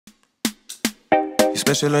You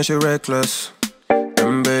special and she reckless.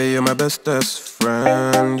 Remember, you're my bestest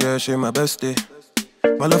friend. Yeah, she my bestie.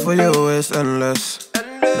 My love for you is endless.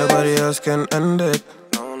 Nobody else can end it.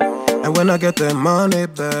 And when I get that money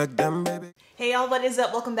back, then baby. Hey y'all, what is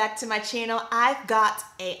up? Welcome back to my channel. I've got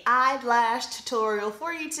a eyelash tutorial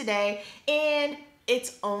for you today, and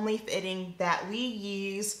it's only fitting that we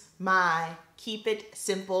use my Keep It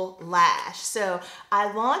Simple lash. So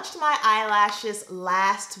I launched my eyelashes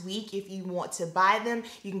last week. If you want to buy them,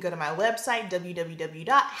 you can go to my website,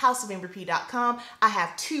 www.houseofamberp.com. I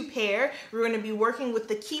have two pair. We're going to be working with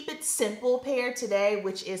the Keep It Simple pair today,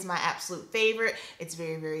 which is my absolute favorite. It's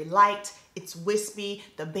very, very light. It's wispy,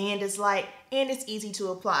 the band is light, and it's easy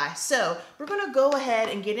to apply. So we're gonna go ahead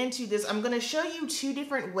and get into this. I'm gonna show you two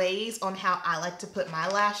different ways on how I like to put my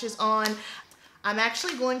lashes on. I'm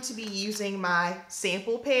actually going to be using my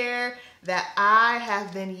sample pair that I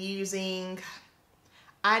have been using.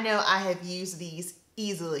 I know I have used these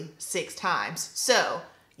easily 6 times. So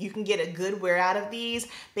you can get a good wear out of these.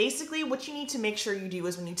 Basically, what you need to make sure you do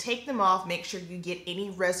is when you take them off, make sure you get any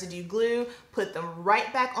residue glue, put them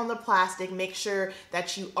right back on the plastic, make sure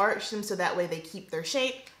that you arch them so that way they keep their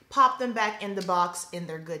shape, pop them back in the box, and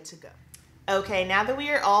they're good to go. Okay, now that we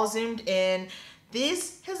are all zoomed in,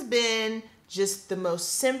 this has been just the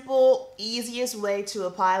most simple, easiest way to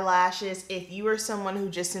apply lashes. If you are someone who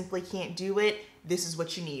just simply can't do it, this is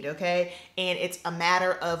what you need, okay? And it's a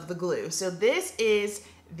matter of the glue. So this is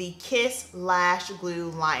the Kiss Lash Glue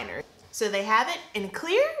Liner. So they have it in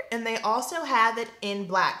clear and they also have it in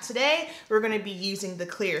black. Today, we're gonna be using the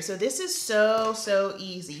clear. So this is so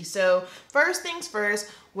easy. So first things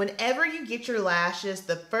first, whenever you get your lashes,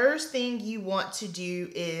 the first thing you want to do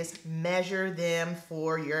is measure them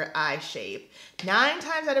for your eye shape. 9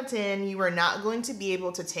 times out of 10, you are not going to be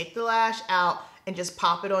able to take the lash out and just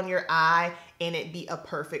pop it on your eye and it be a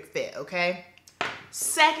perfect fit, okay?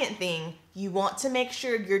 Second thing, you want to make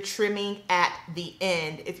sure you're trimming at the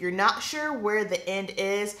end. If you're not sure where the end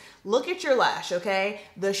is, look at your lash, okay?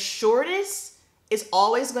 The shortest is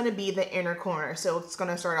always going to be the inner corner. So it's going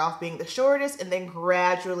to start off being the shortest and then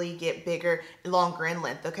gradually get bigger, longer in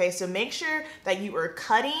length, okay? So make sure that you are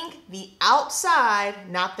cutting the outside,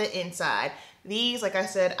 not the inside. These, like I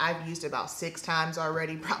said, I've used about 6 times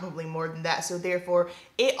already, probably more than that. So therefore,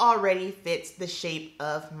 it already fits the shape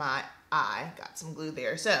of my eye. Got some glue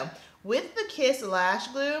there. So with the Kiss Lash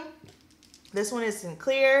Glue, this one is in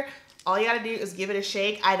clear. All you gotta do is give it a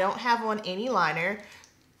shake. I don't have on any liner.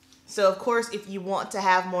 So of course, if you want to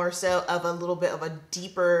have more so of a little bit of a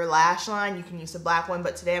deeper lash line, you can use the black one,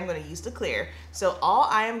 but today I'm gonna use the clear. So all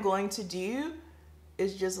I am going to do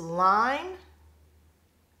is just line.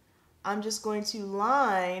 I'm just going to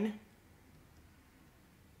line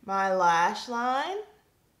my lash line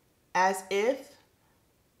as if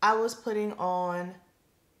I was putting on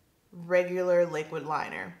regular liquid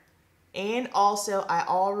liner. And also, I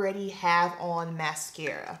already have on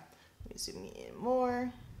mascara. Let me zoom in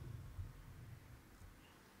more.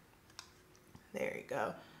 There you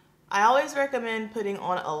go. I always recommend putting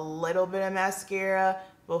on a little bit of mascara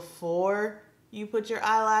before you put your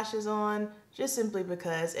eyelashes on, just simply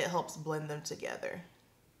because it helps blend them together.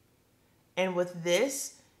 And with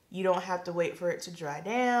this, you don't have to wait for it to dry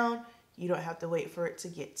down. You don't have to wait for it to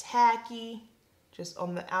get tacky. Just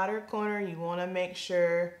on the outer corner, you want to make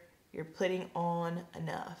sure you're putting on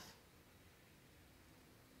enough.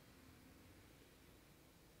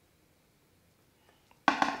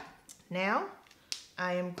 Now,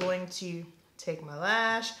 I am going to take my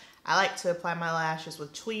lash. I like to apply my lashes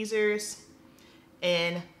with tweezers.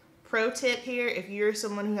 And pro tip here, if you're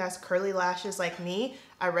someone who has curly lashes like me,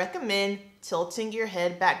 I recommend tilting your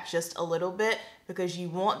head back just a little bit because you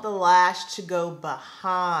want the lash to go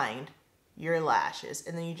behind your lashes,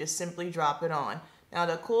 and then you just simply drop it on. Now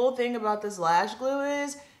the cool thing about this lash glue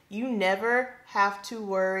is you never have to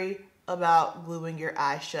worry about gluing your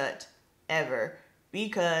eye shut ever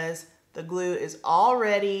because the glue is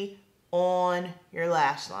already on your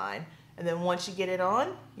lash line. And then once you get it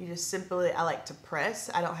on, you just simply, I like to press.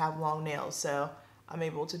 I don't have long nails, so I'm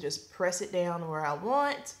able to just press it down where I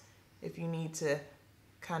want. If you need to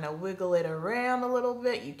kind of wiggle it around a little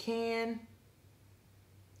bit, you can.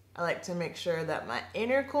 I like to make sure that my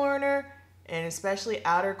inner corner and especially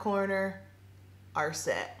outer corner are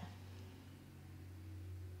set.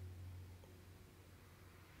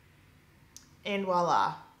 And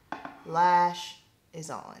voila, lash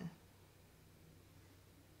is on.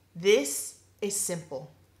 This is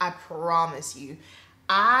simple, I promise you.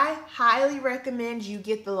 I highly recommend you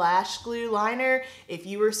get the lash glue liner if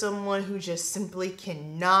you are someone who just simply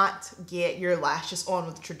cannot get your lashes on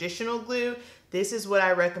with traditional glue. this is what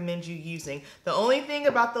I recommend you using. The only thing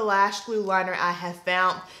about the lash glue liner I have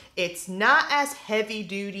found, it's not as heavy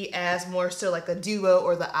duty as more so like a Duo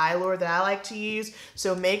or the Eyelure that I like to use.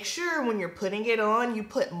 So make sure when you're putting it on, you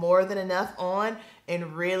put more than enough on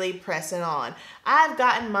and really press it on. I've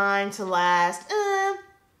gotten mine to last,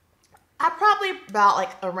 I probably about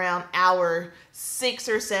like around hour 6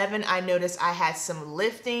 or 7, I noticed I had some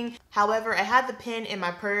lifting. However, I had the pen in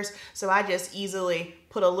my purse, so I just easily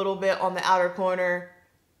put a little bit on the outer corner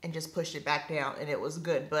and just pushed it back down and it was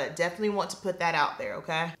good. But definitely want to put that out there,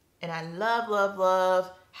 okay? And I love, love,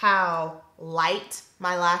 love how light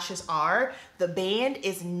my lashes are. The band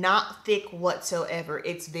is not thick whatsoever.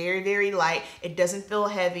 It's very, very light. It doesn't feel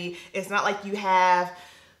heavy. It's not like you have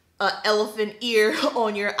an elephant ear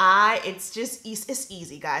on your eye. It's just, it's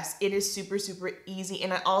easy, guys. It is super, super easy.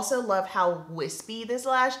 And I also love how wispy this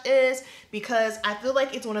lash is because I feel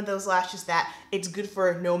like it's one of those lashes that it's good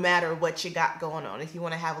for no matter what you got going on. If you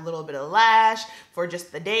want to have a little bit of lash for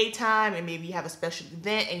just the daytime and maybe you have a special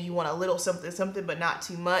event and you want a little something, something, but not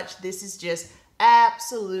too much, this is just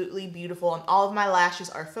absolutely beautiful. And all of my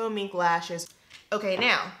lashes are foam ink lashes. Okay,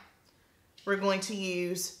 now we're going to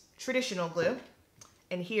use traditional glue.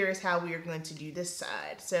 And here's how we are going to do this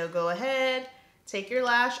side. So go ahead, take your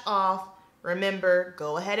lash off. Remember,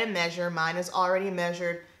 go ahead and measure. Mine is already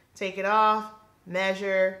measured. Take it off,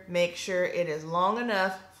 measure, make sure it is long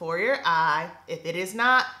enough for your eye. If it is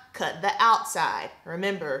not, cut the outside.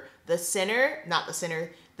 Remember, the center, not the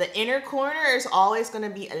center, the inner corner is always gonna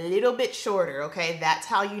be a little bit shorter, okay? That's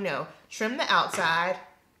how you know. Trim the outside.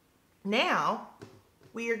 Now,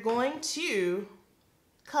 we are going to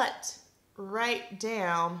cut right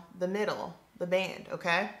down the middle, the band,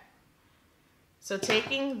 okay? So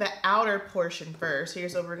taking the outer portion first,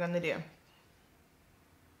 here's what we're gonna do.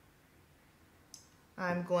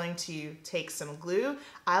 I'm going to take some glue.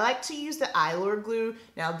 I like to use the Eyelure glue.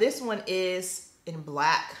 Now this one is in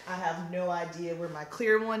black. I have no idea where my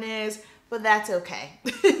clear one is, but that's okay.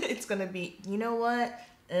 It's gonna be, you know what?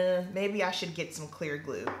 Maybe I should get some clear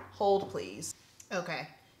glue. Hold please. Okay,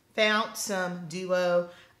 found some Duo.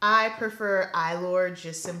 I prefer Eyelure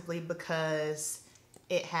just simply because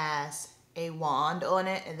it has a wand on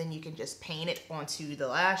it and then you can just paint it onto the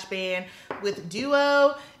lash band. With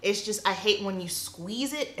Duo, it's just, I hate when you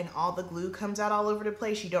squeeze it and all the glue comes out all over the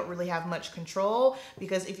place. You don't really have much control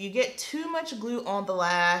because if you get too much glue on the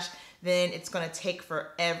lash, then it's gonna take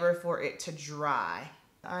forever for it to dry.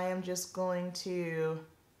 I am just going to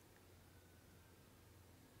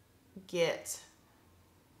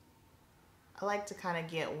I like to kind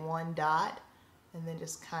of get one dot and then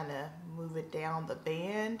just kind of move it down the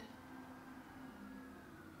band.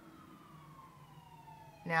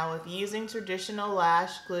 Now with using traditional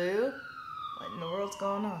lash glue, what in the world's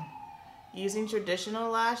going on? Using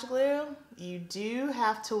traditional lash glue, you do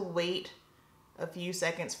have to wait a few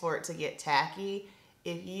seconds for it to get tacky.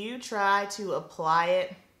 If you try to apply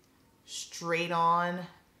it straight on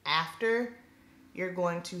after, you're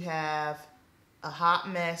going to have a hot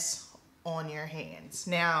mess on your hands.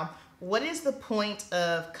 Now, what is the point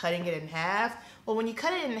of cutting it in half? Well, when you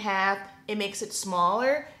cut it in half, it makes it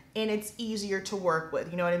smaller and it's easier to work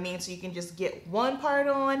with. You know what I mean? So you can just get one part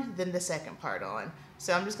on, then the second part on.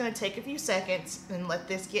 So I'm just gonna take a few seconds and let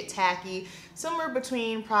this get tacky, somewhere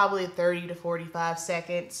between probably 30 to 45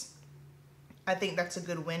 seconds. I think that's a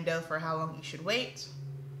good window for how long you should wait.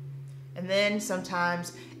 And then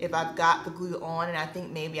sometimes if I've got the glue on and I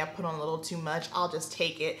think maybe I put on a little too much, I'll just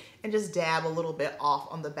take it and just dab a little bit off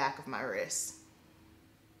on the back of my wrist.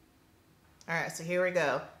 All right, so here we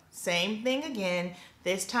go. Same thing again.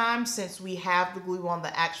 This time, since we have the glue on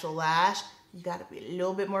the actual lash, you gotta be a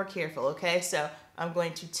little bit more careful, okay? So I'm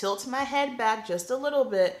going to tilt my head back just a little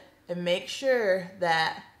bit and make sure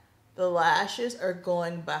that the lashes are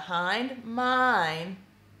going behind mine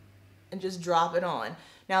and just drop it on.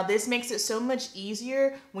 Now this makes it so much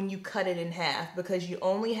easier when you cut it in half because you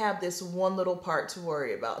only have this one little part to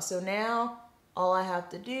worry about. So now all I have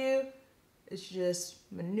to do is just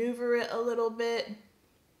maneuver it a little bit.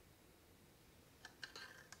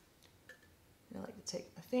 I like to take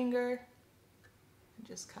my finger and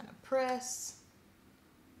just kind of press.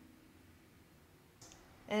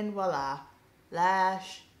 And voila,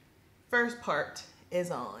 lash first part is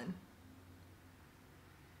on.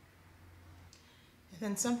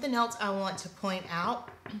 And something else I want to point out,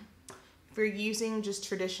 if you're using just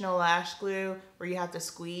traditional lash glue where you have to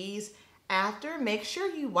squeeze, after, make sure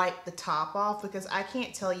you wipe the top off because I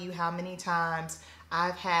can't tell you how many times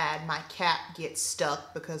I've had my cap get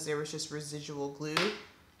stuck because there was just residual glue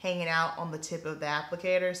hanging out on the tip of the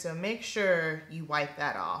applicator. So make sure you wipe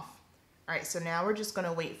that off. All right, so now we're just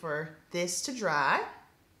gonna wait for this to dry.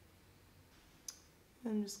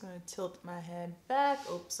 I'm just gonna tilt my head back.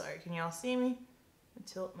 Oops, sorry, can y'all see me?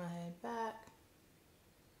 Tilt my head back.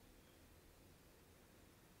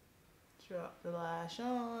 Drop the lash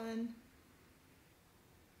on.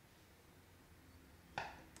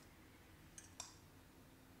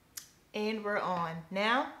 And we're on.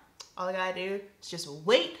 Now, all I gotta do is just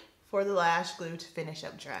wait for the lash glue to finish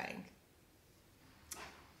up drying.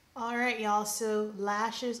 All right, y'all, so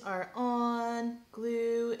lashes are on,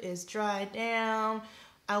 glue is dried down.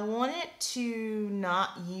 I wanted to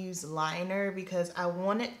not use liner because I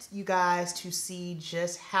wanted you guys to see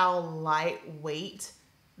just how lightweight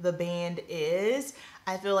the band is.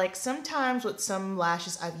 I feel like sometimes with some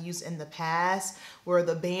lashes I've used in the past where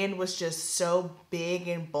the band was just so big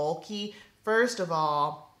and bulky, first of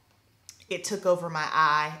all, it took over my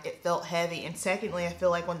eye. It felt heavy. And secondly, I feel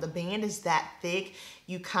like when the band is that thick,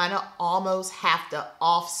 you kind of almost have to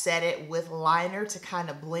offset it with liner to kind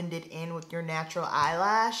of blend it in with your natural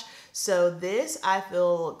eyelash. So this, I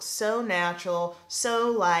feel, looks so natural,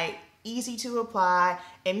 so light, easy to apply.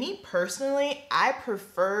 And me personally, I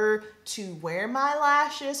prefer to wear my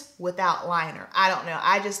lashes without liner. I don't know,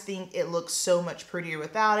 I just think it looks so much prettier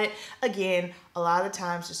without it. Again, a lot of the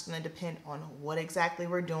times it's just gonna depend on what exactly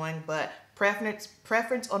we're doing, but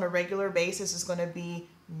preference on a regular basis is gonna be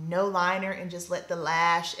no liner and just let the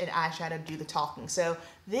lash and eyeshadow do the talking. So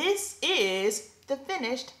this is the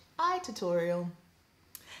finished eye tutorial.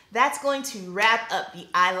 That's going to wrap up the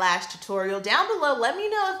eyelash tutorial. Down below, let me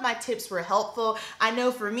know if my tips were helpful. I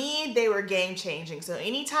know for me, they were game changing. So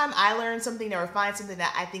anytime I learn something or find something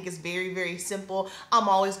that I think is very, very simple, I'm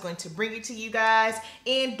always going to bring it to you guys.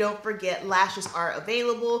 And don't forget, lashes are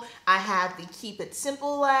available. I have the Keep It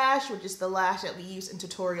Simple lash, which is the lash that we use in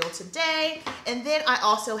tutorial today. And then I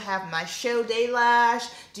also have my Show Day lash.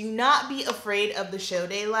 Do not be afraid of the Show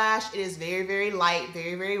Day lash. It is very, very light,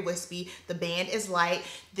 very, very wispy. The band is light.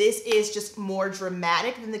 This is just more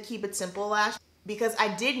dramatic than the Keep It Simple lash because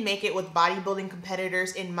I did make it with bodybuilding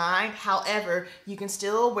competitors in mind. However, you can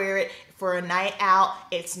still wear it for a night out.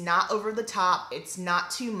 It's not over the top. It's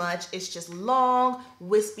not too much. It's just long,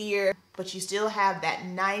 wispier, but you still have that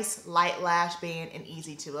nice light lash band and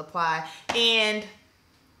easy to apply. And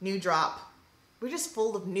new drop. We're just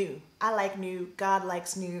full of new. I like new. God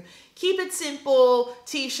likes new. Keep It Simple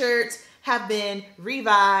t-shirts have been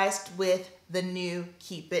revised with the new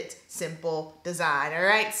Keep It Simple design. All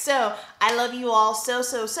right, so I love you all so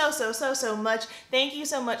much. Thank you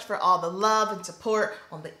so much for all the love and support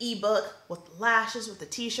on the ebook, with the lashes, with the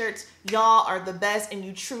t-shirts. Y'all are the best and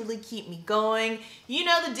you truly keep me going. You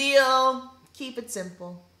know the deal. Keep it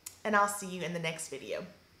simple. And I'll see you in the next video.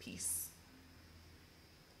 Peace.